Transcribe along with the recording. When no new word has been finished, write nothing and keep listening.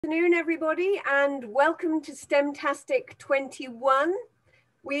Afternoon, everybody, and welcome to STEMtastic 21.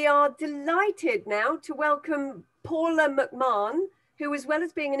 We are delighted now to welcome Paula McMahon, who, as well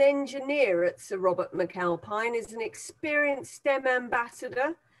as being an engineer at Sir Robert McAlpine, is an experienced STEM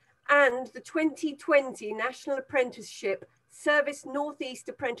ambassador and the 2020 National Apprenticeship Service Northeast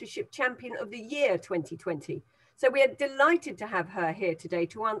Apprenticeship Champion of the Year 2020. So we are delighted to have her here today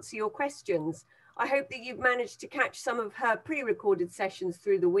to answer your questions. I hope that you've managed to catch some of her pre-recorded sessions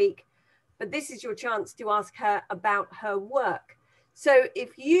through the week, but this is your chance to ask her about her work. So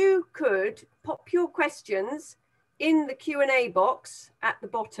if you could pop your questions in the Q&A box at the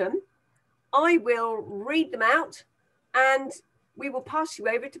bottom, I will read them out and we will pass you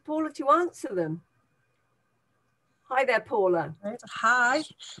over to Paula to answer them. Hi there, Paula. Hi.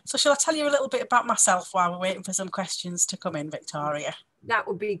 So shall I tell you a little bit about myself while we're waiting for some questions to come in, Victoria? That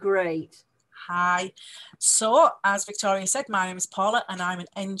would be great. Hi. So, as Victoria said, my name is Paula and I'm an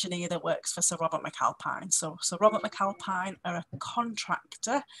engineer that works for Sir Robert McAlpine. So Sir Robert McAlpine are a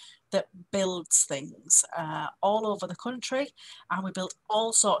contractor that builds things all over the country, and we build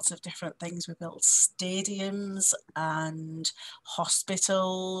all sorts of different things. We build stadiums and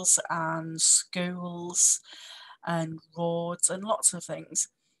hospitals and schools and roads and lots of things.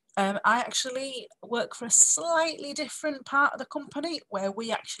 I actually work for a slightly different part of the company where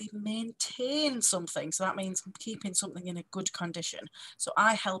we actually maintain something. So that means keeping something in a good condition. So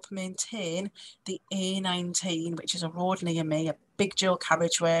I help maintain the A19, which is a road near me, a big dual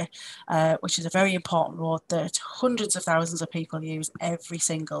carriageway, which is a very important road that hundreds of thousands of people use every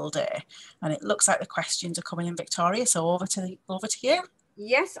single day. And it looks like the questions are coming in, Victoria. So over to you.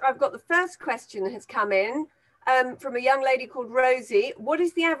 Yes, I've got the first question that has come in. From a young lady called Rosie. What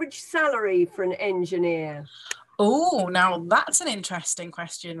is the average salary for an engineer? Oh, now that's an interesting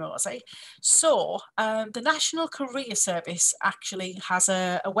question, Rosie. So the National Career Service actually has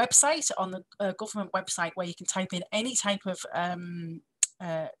a website on the government website where you can type in any type of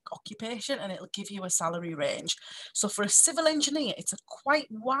occupation and it'll give you a salary range. So for a civil engineer, it's a quite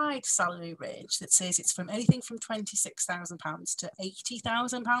wide salary range that says it's from anything from £26,000 to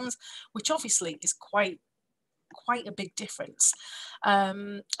 £80,000, which obviously is quite a big difference.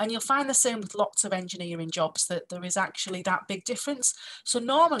 And you'll find the same with lots of engineering jobs, that there is actually that big difference. So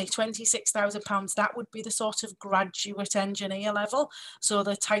normally £26,000, that would be the sort of graduate engineer level. So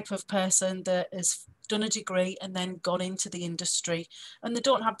the type of person that has done a degree and then gone into the industry, and they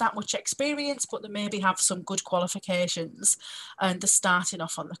don't have that much experience, but they maybe have some good qualifications and they're starting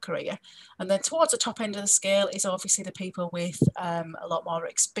off on the career. And then towards the top end of the scale is obviously the people with a lot more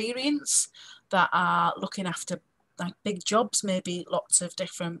experience that are looking after like big jobs, maybe lots of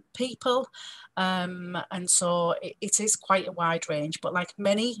different people. And so it is quite a wide range, but like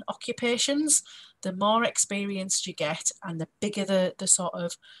many occupations, the more experienced you get and the bigger the sort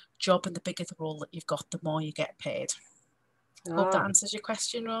of job and the bigger the role that you've got, the more you get paid. Hope that answers your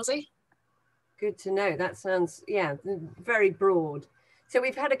question, Rosie. Good to know. That sounds, yeah, very broad. So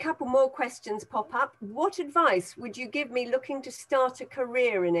we've had a couple more questions pop up. What advice would you give me looking to start a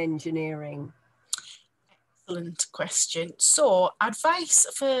career in engineering? Excellent question. So advice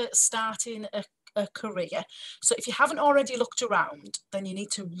for starting a career. So if you haven't already looked around, then you need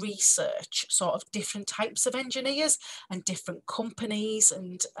to research sort of different types of engineers and different companies,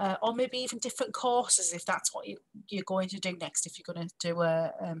 and or maybe even different courses if that's what you're going to do next, if you're going to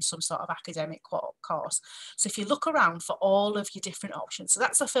do some sort of academic course. So if you look around for all of your different options, so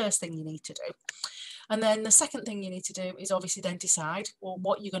that's the first thing you need to do. And then the second thing you need to do is obviously then decide, well,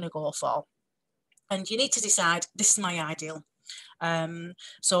 what you're going to go for. And you need to decide, this is my ideal.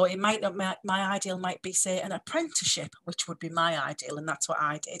 So it might not, my ideal might be, say, an apprenticeship, which would be my ideal, and that's what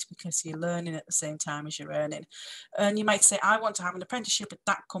I did, because you're learning at the same time as you're earning. And you might say, I want to have an apprenticeship at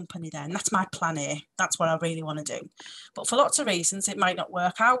that company then. That's my plan A. That's what I really want to do. But for lots of reasons, it might not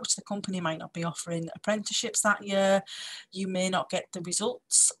work out. The company might not be offering apprenticeships that year. You may not get the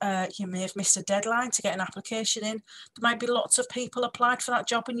results. You may have missed a deadline to get an application in. There might be lots of people applied for that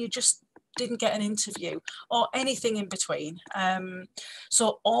job and you just didn't get an interview, or anything in between.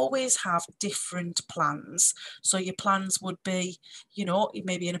 So always have different plans. So your plans would be, you know,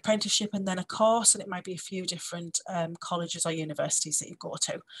 maybe an apprenticeship and then a course, and it might be a few different colleges or universities that you go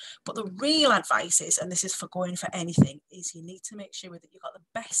to. But the real advice is, and this is for going for anything, is you need to make sure that you've got the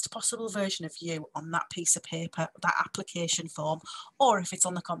best possible version of you on that piece of paper, that application form, or if it's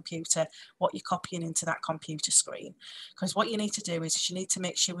on the computer, what you're copying into that computer screen. Because what you need to do is you need to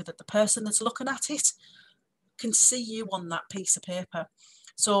make sure that the person that's looking at it can see you on that piece of paper.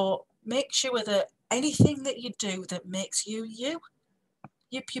 So make sure that anything that you do that makes you you,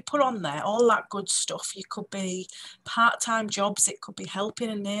 you put on there all that good stuff. You could be part-time jobs, it could be helping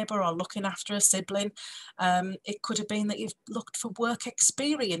a neighbour or looking after a sibling. It could have been that you've looked for work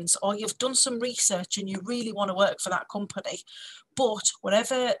experience, or you've done some research and you really want to work for that company. But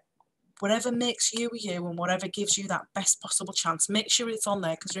whatever makes you you, and whatever gives you that best possible chance, make sure it's on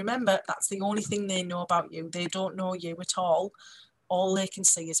there, because remember, that's the only thing they know about you. They don't know you at all. All they can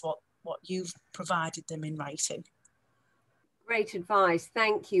see is what you've provided them in writing. Great advice.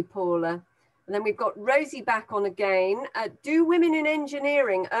 Thank you, Paula. And then we've got Rosie back on again. Do women in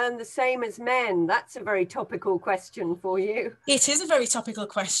engineering earn the same as men? That's a very topical question for you. It is a very topical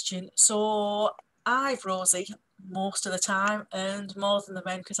question. So I've, Rosie, most of the time earned more than the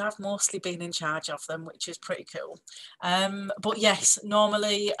men, because I've mostly been in charge of them, which is pretty cool. But yes,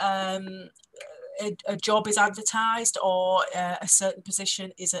 normally a job is advertised, or a certain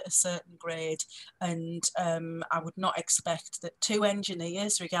position is at a certain grade, and I would not expect that two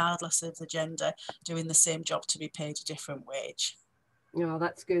engineers, regardless of the gender, doing the same job, to be paid a different wage. Oh,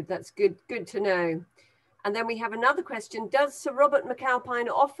 that's good. That's good to know. And then we have another question. Does Sir Robert McAlpine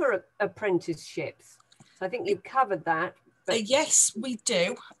offer apprenticeships? So I think you've covered that. Yes, we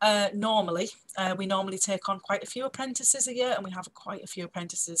do. Normally, we normally take on quite a few apprentices a year, and we have quite a few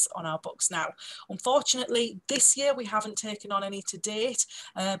apprentices on our books now. Unfortunately, this year we haven't taken on any to date,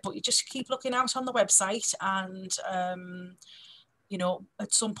 but you just keep looking out on the website, and you know,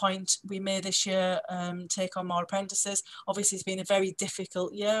 at some point we may this year take on more apprentices. Obviously, it's been a very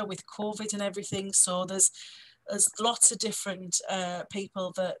difficult year with COVID and everything, so there's lots of different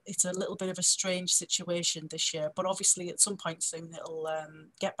people that it's a little bit of a strange situation this year, but obviously at some point soon it'll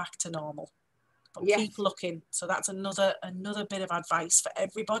get back to normal. But yes, keep looking. So that's another bit of advice for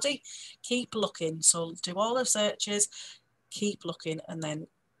everybody. Keep looking. So do all the searches, keep looking, and then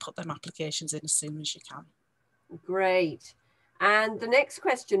put them applications in as soon as you can. Great. And the next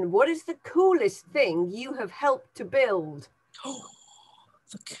question, what is the coolest thing you have helped to build? Oh,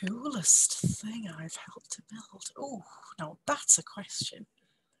 the coolest thing I've helped to build. Oh, now that's a question.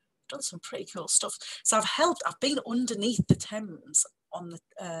 I've done some pretty cool stuff. So I've been underneath the Thames on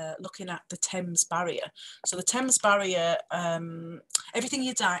the looking at the Thames barrier. So the Thames barrier, everything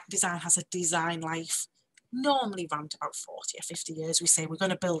you design has a design life. Normally around about 40 or 50 years, we say we're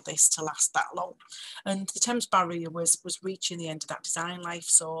going to build this to last that long. And the Thames barrier was reaching the end of that design life,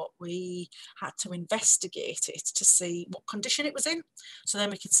 so we had to investigate it to see what condition it was in, so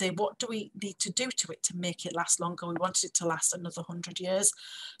then we could say, what do we need to do to it to make it last longer? We wanted it to last another 100 years.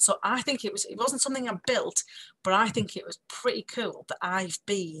 So I think it wasn't something I built, but I think it was pretty cool that I've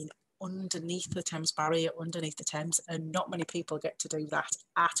been underneath the Thames barrier, underneath the Thames, and not many people get to do that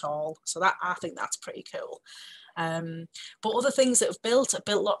at all. So that, I think that's pretty cool. But other things that I've built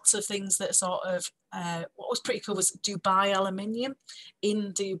lots of things that sort of, what was pretty cool was Dubai aluminium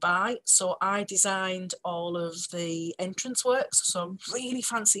in Dubai. So I designed all of the entrance works, so really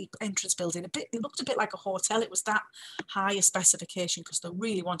fancy entrance building. It looked a bit like a hotel. It was that high a specification because they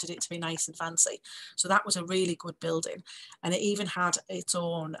really wanted it to be nice and fancy. So that was a really good building, and it even had its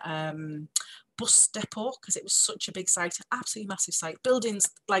own bus depot because it was such a big site, absolutely massive site, buildings,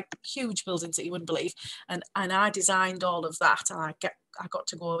 like huge buildings that you wouldn't believe, and I designed all of that, and I got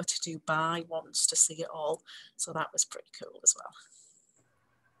to go over to Dubai once to see it all, so that was pretty cool as well.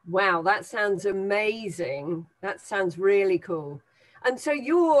 Wow, that sounds amazing. That sounds really cool. And so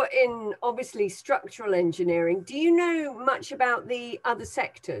you're in obviously structural engineering. Do you know much about the other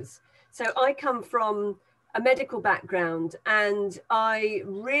sectors? So I come from a medical background, and I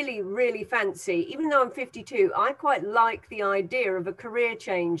really, really fancy, even though I'm 52, I quite like the idea of a career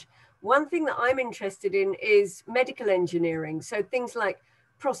change. One thing that I'm interested in is medical engineering. So things like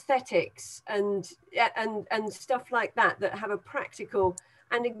prosthetics and stuff like that have a practical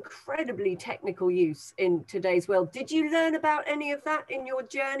and incredibly technical use in today's world. Did you learn about any of that in your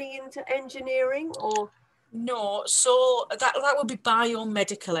journey into engineering, or? No, so that would be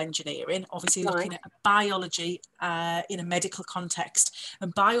biomedical engineering, obviously looking at biology in a medical context.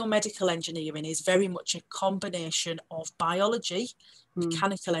 And biomedical engineering is very much a combination of biology,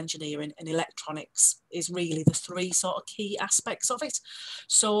 mechanical engineering, and electronics is really the three sort of key aspects of it.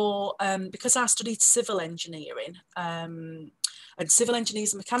 So because I studied civil engineering, and civil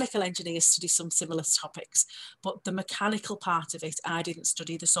engineers and mechanical engineers study some similar topics, but the mechanical part of it, I didn't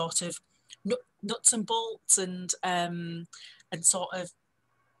study the sort of nuts and bolts and sort of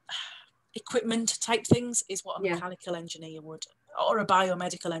equipment type things is what a mechanical engineer would, or a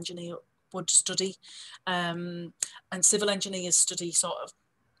biomedical engineer would study, and civil engineers study sort of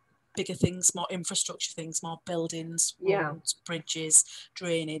bigger things, more infrastructure things, more buildings, roads, bridges,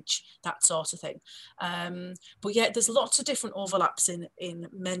 drainage, that sort of thing. But yeah, there's lots of different overlaps in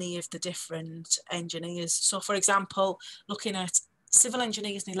many of the different engineers. So for example, looking at civil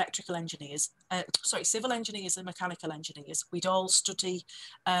engineers and electrical engineers, civil engineers and mechanical engineers, we'd all study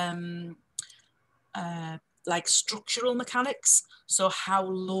like structural mechanics, so how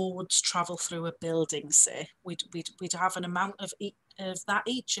loads travel through a building, say. We'd have an amount of that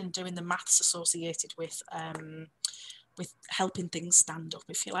each, and doing the maths associated with helping things stand up,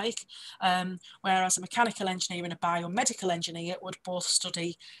 if you like. Whereas a mechanical engineer and a biomedical engineer would both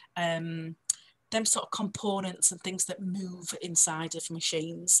study them sort of components and things that move inside of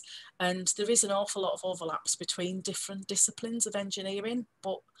machines. And there is an awful lot of overlaps between different disciplines of engineering,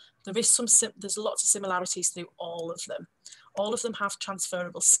 but there's lots of similarities through all of them. All of them have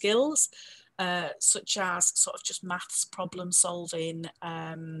transferable skills, such as sort of just maths, problem solving,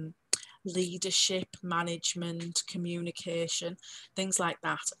 leadership, management, communication, things like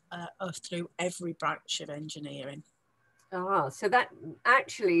that are through every branch of engineering. So that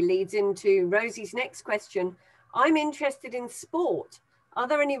actually leads into Rosie's next question. I'm interested in sport. Are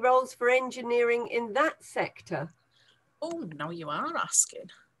there any roles for engineering in that sector? Oh, now you are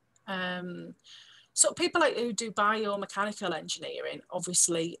asking. So people who do biomechanical engineering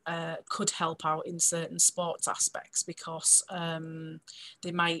obviously could help out in certain sports aspects, because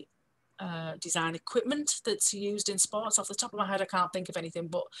they might design equipment that's used in sports. Off the top of my head, I can't think of anything,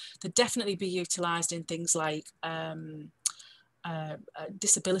 but they'd definitely be utilised in things like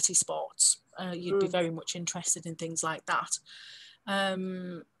disability sports. You'd be very much interested in things like that.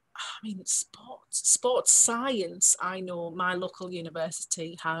 I mean, sports science, I know my local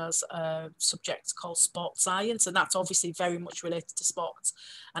university has a subject called sports science, and that's obviously very much related to sports.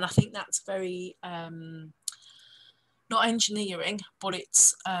 And I think that's very, not engineering, but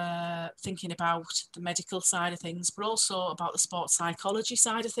it's thinking about the medical side of things, but also about the sports psychology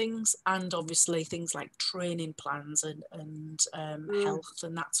side of things, and obviously things like training plans and health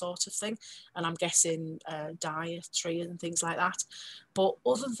and that sort of thing. And I'm guessing dietary and things like that. But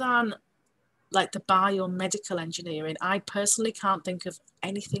other than like the biomedical engineering, I personally can't think of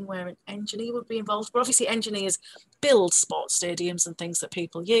anything where an engineer would be involved. But obviously engineers build sports stadiums and things that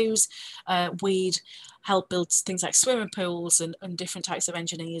people use. We'd help build things like swimming pools, and different types of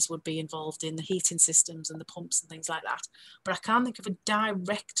engineers would be involved in the heating systems and the pumps and things like that. But I can't think of a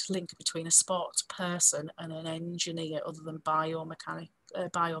direct link between a sports person and an engineer other than biomedical.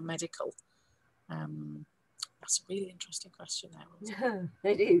 That's a really interesting question there.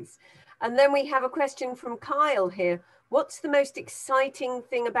 It is. And then we have a question from Kyle here. What's the most exciting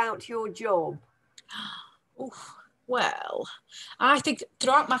thing about your job? Well, I think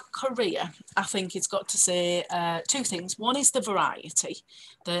throughout my career, I think it's got to say two things. One is the variety,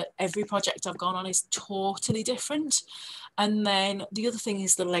 that every project I've gone on is totally different. And then the other thing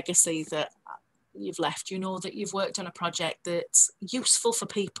is the legacy that you've left. You know that you've worked on a project that's useful for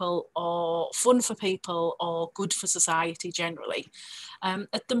people, or fun for people, or good for society generally.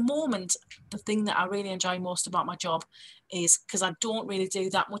 At the moment, the thing that I really enjoy most about my job is because I don't really do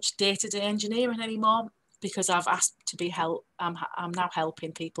that much day-to-day engineering anymore, because I've asked to be I'm now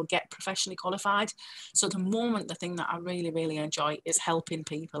helping people get professionally qualified. So at the moment, the thing that I really, really enjoy is helping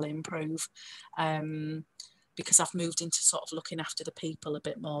people improve. Because I've moved into sort of looking after the people a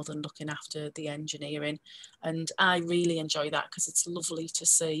bit more than looking after the engineering. And I really enjoy that, because it's lovely to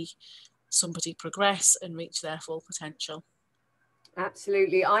see somebody progress and reach their full potential.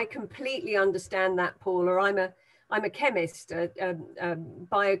 Absolutely. I completely understand that, Paula. I'm a chemist, a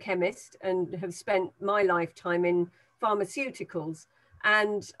biochemist, and have spent my lifetime in pharmaceuticals.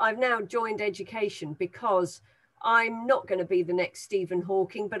 And I've now joined education because I'm not going to be the next Stephen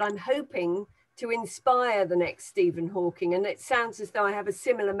Hawking, but I'm hoping to inspire the next Stephen Hawking. And it sounds as though I have a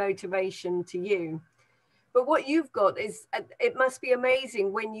similar motivation to you. But what you've got is, it must be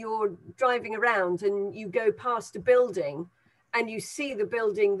amazing when you're driving around and you go past a building and you see the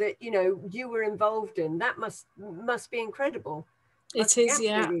building that, you know, you were involved in. That must be incredible. It is,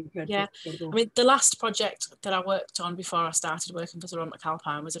 yeah. I mean, the last project that I worked on before I started working for the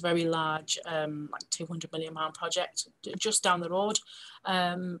McAlpine was a very large, like £200 million project just down the road,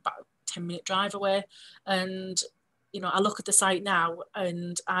 about 10-minute drive away. And, you know, I look at the site now,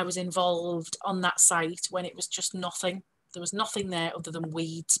 and I was involved on that site when it was just nothing. There was nothing there other than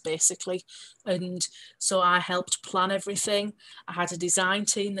weeds, basically. And so I helped plan everything. I had a design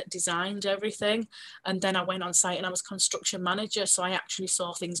team that designed everything. And then I went on site and I was construction manager. So I actually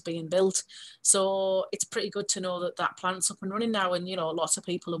saw things being built. So it's pretty good to know that that plant's up and running now. And, you know, lots of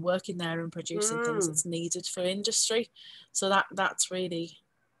people are working there and producing things that's needed for industry. So that's really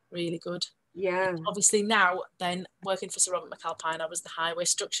really good. Yeah. Obviously now, then, working for Sir Robert McAlpine, I was the highway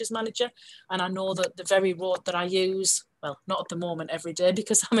structures manager, and I know that the very road that I use, well, not at the moment every day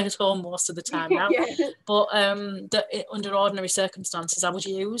because I'm at home most of the time now, Yeah. but under ordinary circumstances I would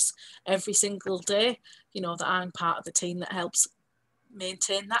use every single day, you know, that I'm part of the team that helps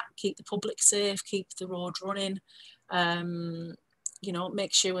maintain that, keep the public safe, keep the road running, you know,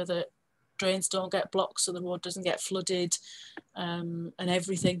 make sure that drains don't get blocked so the road doesn't get flooded, and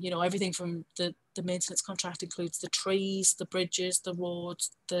everything, you know, everything from the maintenance contract includes the trees, the bridges, the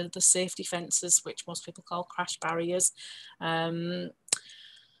roads, the safety fences, which most people call crash barriers, the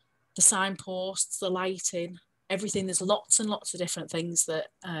signposts, the lighting, everything. There's lots and lots of different things that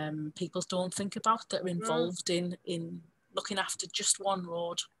people don't think about that are involved in looking after just one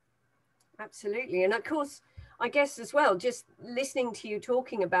road. Absolutely. And of course, I guess as well, just listening to you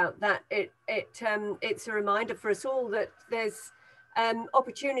talking about that, it's a reminder for us all that there's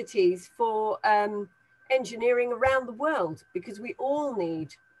opportunities for engineering around the world, because we all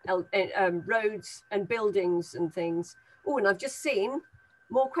need roads and buildings and things. Oh, and I've just seen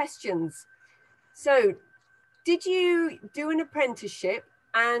more questions. So, did you do an apprenticeship?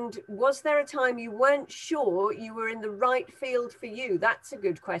 And was there a time you weren't sure you were in the right field for you? That's a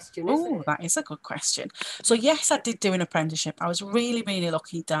good question, isn't it? That is a good question. So yes, I did do an apprenticeship. I was really, really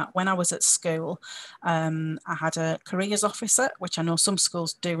lucky that when I was at school, I had a careers officer, which I know some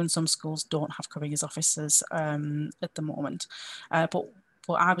schools do and some schools don't have careers officers at the moment. But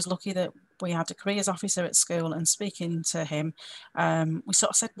I was lucky that we had a careers officer at school, and speaking to him, we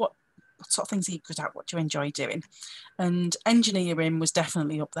sort of said, what sort of things are you good at? What do you enjoy doing? And engineering was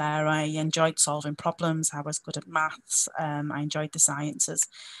definitely up there. I enjoyed solving problems. I was good at maths. I enjoyed the sciences.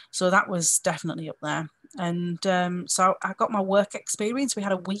 So that was definitely up there. And so I got my work experience. We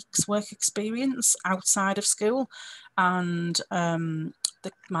had a week's work experience outside of school, and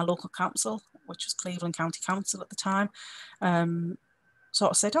my local council, which was Cleveland County Council at the time, sort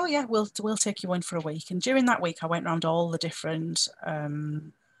of said, oh yeah, we'll take you in for a week. And during that week, I went around all the different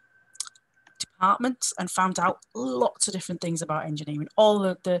departments and found out lots of different things about engineering, all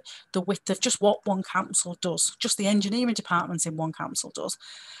the width of just what one council does, just the engineering departments in one council does.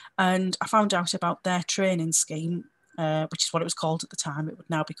 And I found out about their training scheme, which is what it was called at the time. It would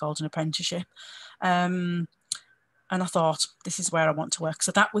now be called an apprenticeship. And I thought, this is where I want to work.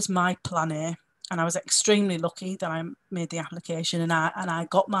 So that was my plan A. And I was extremely lucky that I made the application and I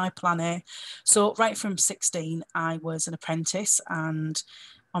got my plan A. So right from 16, I was an apprentice, and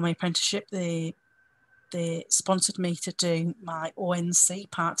on my apprenticeship, they sponsored me to do my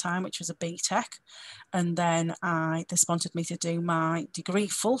ONC part-time, which was a BTEC, and then they sponsored me to do my degree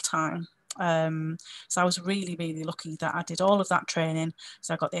full-time. So I was really, really lucky that I did all of that training.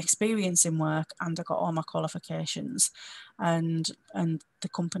 So I got the experience in work and I got all my qualifications, and the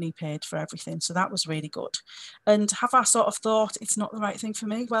company paid for everything. So that was really good. And have I sort of thought it's not the right thing for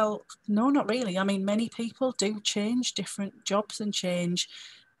me? Well, no, not really. I mean, many people do change different jobs and change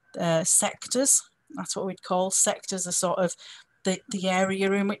sectors. That's what we'd call sectors, are sort of the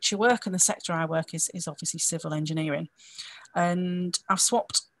area in which you work, and the sector I work is obviously civil engineering. And I've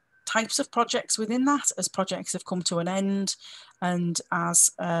swapped types of projects within that as projects have come to an end, and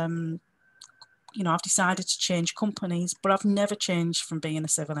as you know, I've decided to change companies, but I've never changed from being a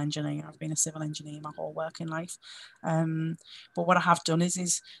civil engineer. I've been a civil engineer my whole working life. But what I have done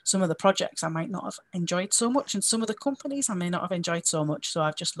is some of the projects I might not have enjoyed so much, and some of the companies I may not have enjoyed so much. So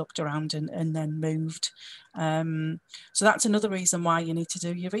I've just looked around and then moved. So that's another reason why you need to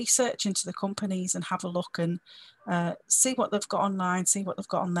do your research into the companies and have a look and see what they've got online, see what they've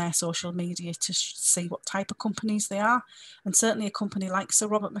got on their social media to see what type of companies they are. And certainly a company like Sir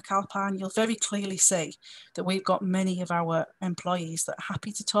Robert McAlpine, you'll very clearly see that we've got many of our employees that are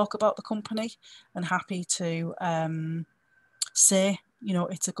happy to talk about the company and happy to say, you know,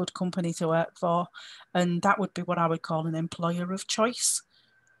 it's a good company to work for. And that would be what I would call an employer of choice,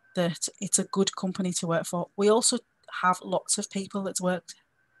 that it's a good company to work for. We also have lots of people that's worked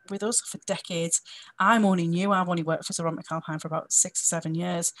with us for decades. I'm only new. I've only worked for Sir Robert McAlpine for about 6 or 7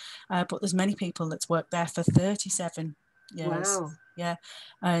 years, but there's many people that's worked there for 37 years. Wow. Yeah.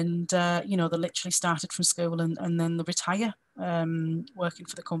 And, you know, they literally started from school and then they retire working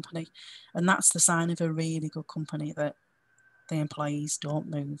for the company. And that's the sign of a really good company, that the employees don't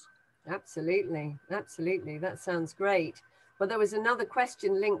move. Absolutely. Absolutely. That sounds great. But there was another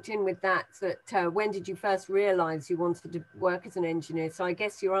question linked in with that, when did you first realize you wanted to work as an engineer? So I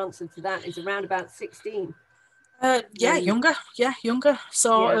guess your answer to that is around about 16. Younger.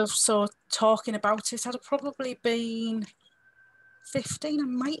 So talking about it, I'd have probably been 15. I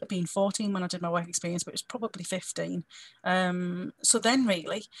might have been 14 when I did my work experience, but it was probably 15. So then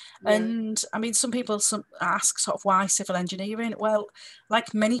really, Yeah. and I mean, some people ask sort of why civil engineering? Well,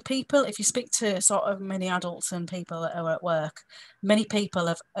 like many people, if you speak to sort of many adults and people that are at work, many people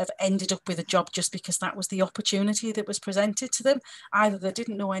have ended up with a job just because that was the opportunity that was presented to them. Either they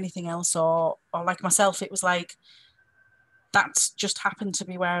didn't know anything else, or like myself, it was like, that's just happened to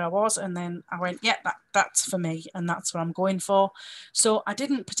be where I was, and then I went, yeah, that's for me, and that's what I'm going for. So I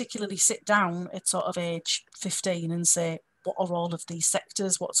didn't particularly sit down at sort of age 15 and say, what are all of these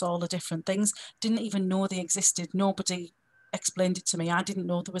sectors, what's all the different things? Didn't even know they existed. Nobody explained it to me. I didn't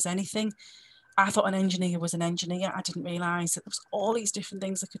know there was anything. I thought an engineer was an engineer. I didn't realise that there was all these different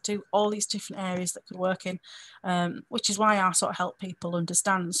things they could do, all these different areas that could work in, which is why I sort of help people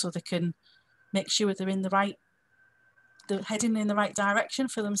understand, so they can make sure they're heading in the right direction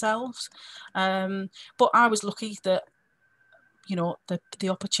for themselves. But I was lucky that, you know, the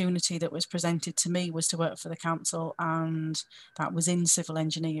opportunity that was presented to me was to work for the council, and that was in civil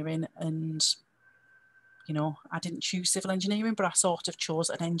engineering. And, you know, I didn't choose civil engineering, but I sort of chose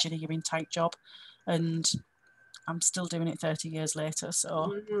an engineering type job, and I'm still doing it 30 years later.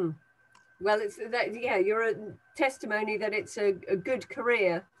 So well, it's that, yeah, you're a testimony that it's a good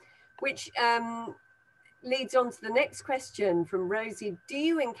career, which leads on to the next question from Rosie. Do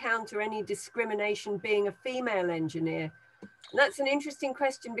you encounter any discrimination being a female engineer? And that's an interesting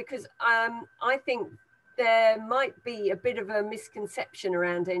question, because I think there might be a bit of a misconception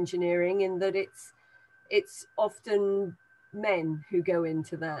around engineering, in that it's often men who go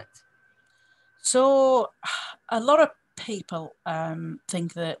into that. So a lot of people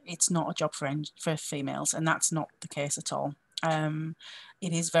think that it's not a job for females, and that's not the case at all.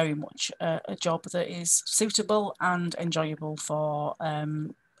 It is very much a job that is suitable and enjoyable for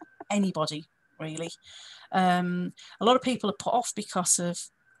anybody, really. A lot of people are put off because of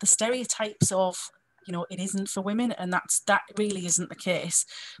the stereotypes of, you know, it isn't for women, and that really isn't the case.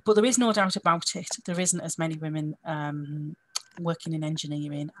 But there is no doubt about it. There isn't as many women working in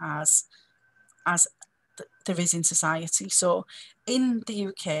engineering as there is in society. So in the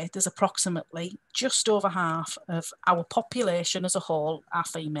UK, there's approximately just over half of our population as a whole are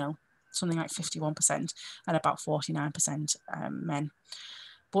female, something like 51%, and about 49% men.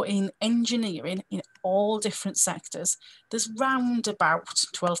 But in engineering, in all different sectors, there's round about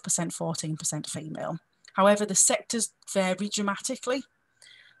 12%, 14% female. However, the sectors vary dramatically.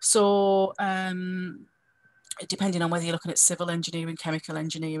 So depending on whether you're looking at civil engineering, chemical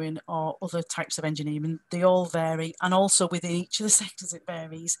engineering, or other types of engineering, they all vary. And also within each of the sectors, it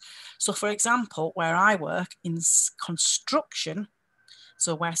varies. So for example, where I work in construction,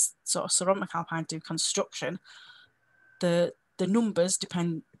 so where sort of Sir McAlpine do construction, the numbers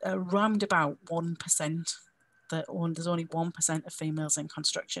depend around about 1%. There's only 1% of females in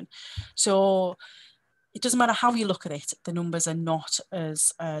construction. So it doesn't matter how you look at it, the numbers are not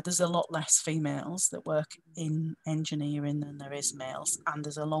as, there's a lot less females that work in engineering than there is males, and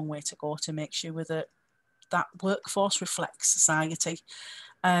there's a long way to go to make sure that that workforce reflects society.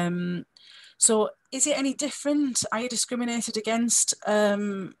 So is it any different? Are you discriminated against?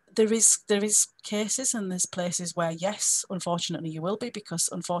 There is cases, and there's places where, yes, unfortunately you will be, because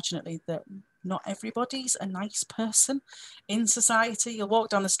unfortunately that not everybody's a nice person in society. You'll walk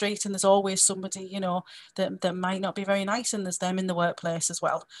down the street and there's always somebody, you know, that might not be very nice, and there's them in the workplace as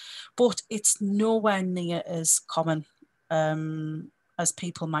well. But it's nowhere near as common as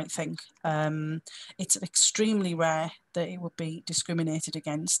people might think. It's extremely rare that it would be discriminated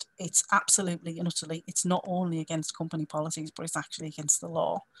against. It's absolutely and utterly, it's not only against company policies, but it's actually against the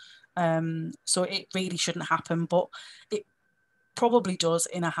law. So it really shouldn't happen, but it probably does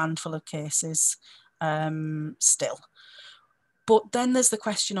in a handful of cases still. But then there's the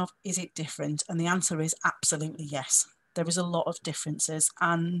question of, is it different? And the answer is absolutely yes. There is a lot of differences,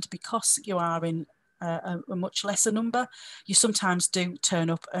 and because you are in a much lesser number, you sometimes do turn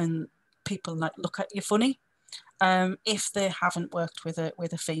up and people like look at you funny if they haven't worked with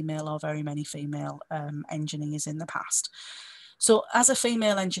a female or very many female engineers in the past. So as a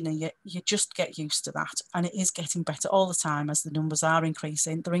female engineer, you just get used to that, and it is getting better all the time as the numbers are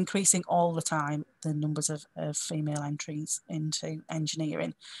increasing. They're increasing all the time, the numbers of female entries into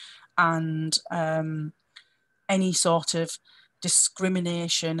engineering, and any sort of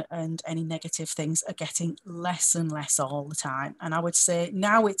discrimination and any negative things are getting less and less all the time. And I would say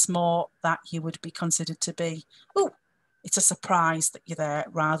now it's more that you would be considered to be, oh, it's a surprise that you're there,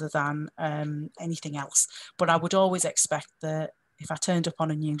 rather than anything else. But I would always expect that if I turned up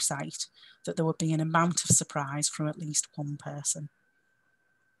on a new site, that there would be an amount of surprise from at least one person.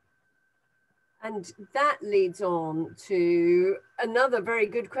 And that leads on to another very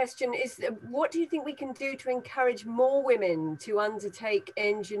good question is, what do you think we can do to encourage more women to undertake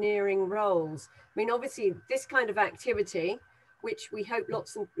engineering roles? I mean, obviously this kind of activity, which we hope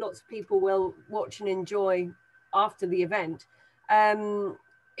lots of people will watch and enjoy after the event,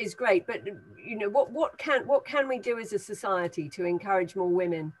 is great. But you know, what can we do as a society to encourage more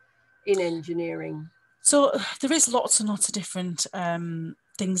women in engineering? So there is lots and lots of different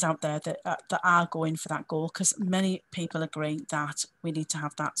things out there that are going for that goal, because many people agree that we need to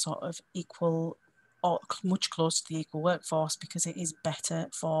have that sort of equal, or much closer to the equal workforce, because it is better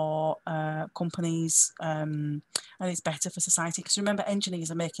for companies and it's better for society. Because remember,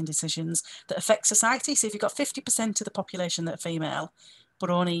 engineers are making decisions that affect society. So if you've got 50% of the population that are female, but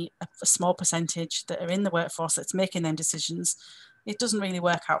only a small percentage that are in the workforce that's making them decisions, it doesn't really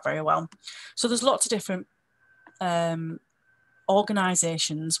work out very well. So there's lots of different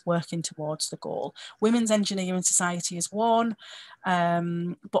organisations working towards the goal. Women's Engineering Society is one,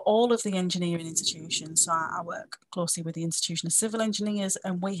 but all of the engineering institutions, so I work closely with the Institution of Civil Engineers,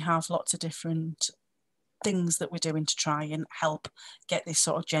 and we have lots of different things that we're doing to try and help get this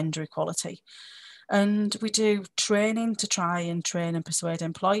sort of gender equality. And we do training to try and train and persuade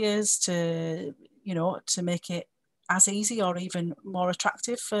employers to, you know, to make it as easy or even more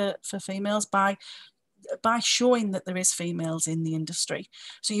attractive for females by showing that there is females in the industry.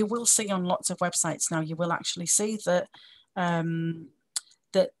 So you will see on lots of websites now, you will actually see that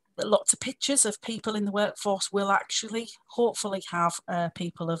that lots of pictures of people in the workforce will actually hopefully have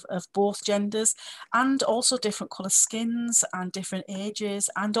people of both genders, and also different colour skins and different ages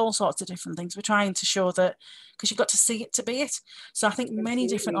and all sorts of different things. We're trying to show that, because you've got to see it to be it. So I think many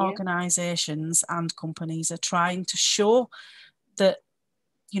different organisations and companies are trying to show that,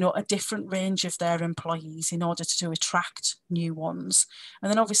 you know, a different range of their employees in order to attract new ones. And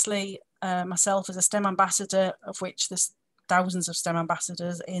then obviously myself as a STEM ambassador, of which there's thousands of STEM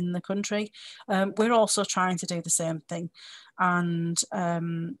ambassadors in the country, we're also trying to do the same thing. And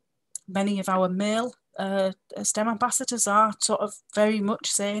many of our male STEM ambassadors are sort of very much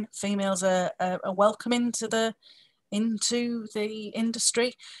saying females are welcome into the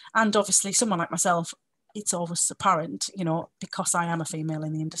industry. And obviously someone like myself, it's always apparent, you know, because I am a female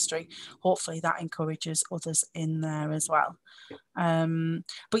in the industry, hopefully that encourages others in there as well.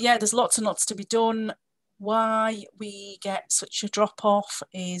 But yeah, there's lots and lots to be done. Why we get such a drop off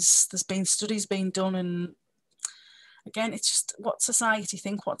is there's been studies being done, and again, it's just what society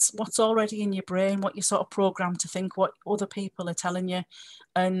think, what's already in your brain, what you're sort of programmed to think, what other people are telling you.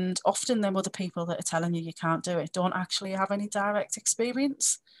 And often them other people that are telling you can't do it don't actually have any direct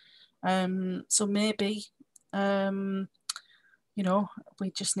experience. So maybe, you know,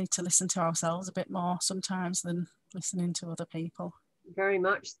 we just need to listen to ourselves a bit more sometimes than listening to other people. Very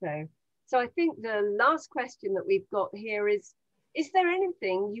much so. So I think the last question that we've got here is there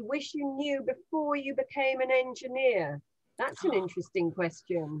anything you wish you knew before you became an engineer? That's an interesting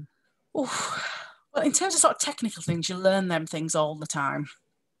question. Oof. Well, in terms of sort of technical things, you learn them things all the time.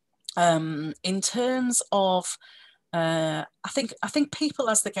 In terms of, I think people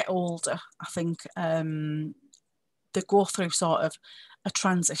as they get older, I think they go through sort of a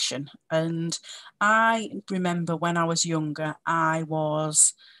transition. And I remember when I was younger, I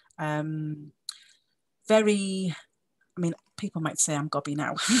was very, I mean, people might say I'm gobby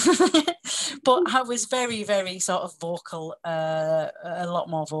now, but I was very, very sort of vocal, a lot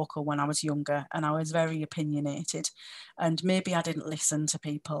more vocal when I was younger, and I was very opinionated, and maybe I didn't listen to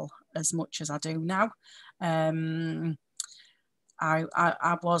people as much as I do now. I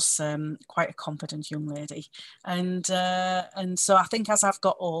was quite a confident young lady, and so I think as I've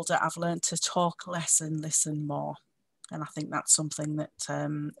got older, I've learned to talk less and listen more. And I think that's something that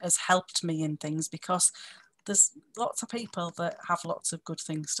has helped me in things, because there's lots of people that have lots of good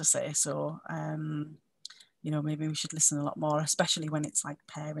things to say. So, you know, maybe we should listen a lot more, especially when it's like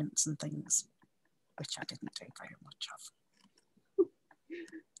parents and things, which I didn't do very much of.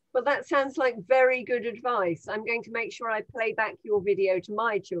 Well, that sounds like very good advice. I'm going to make sure I play back your video to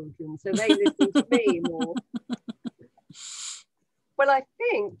my children so they listen to me more. Well, I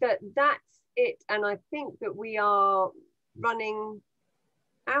think that's it. And I think that we are running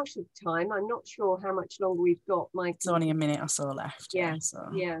out of time. I'm not sure how much longer we've got, Mike. It's only a minute or so left. Yeah.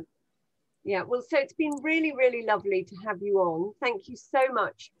 Well, so it's been really, really lovely to have you on. Thank you so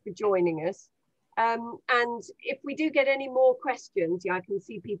much for joining us. And if we do get any more questions, I can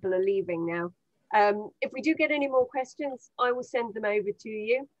see people are leaving now. If we do get any more questions, I will send them over to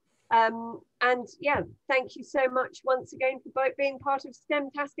you. And yeah, thank you so much once again for being part of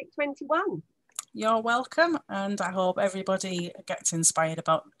STEMtastic 21. You're welcome, and I hope everybody gets inspired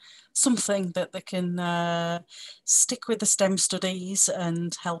about something that they can stick with the STEM studies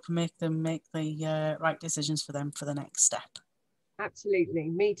and help make them make the right decisions for them for the next step. Absolutely,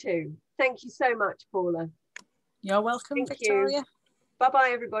 me too. Thank you so much, Paula. You're welcome, Thank Victoria. you. Bye-bye,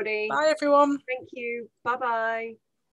 everybody. Bye, everyone. Thank you. Bye-bye.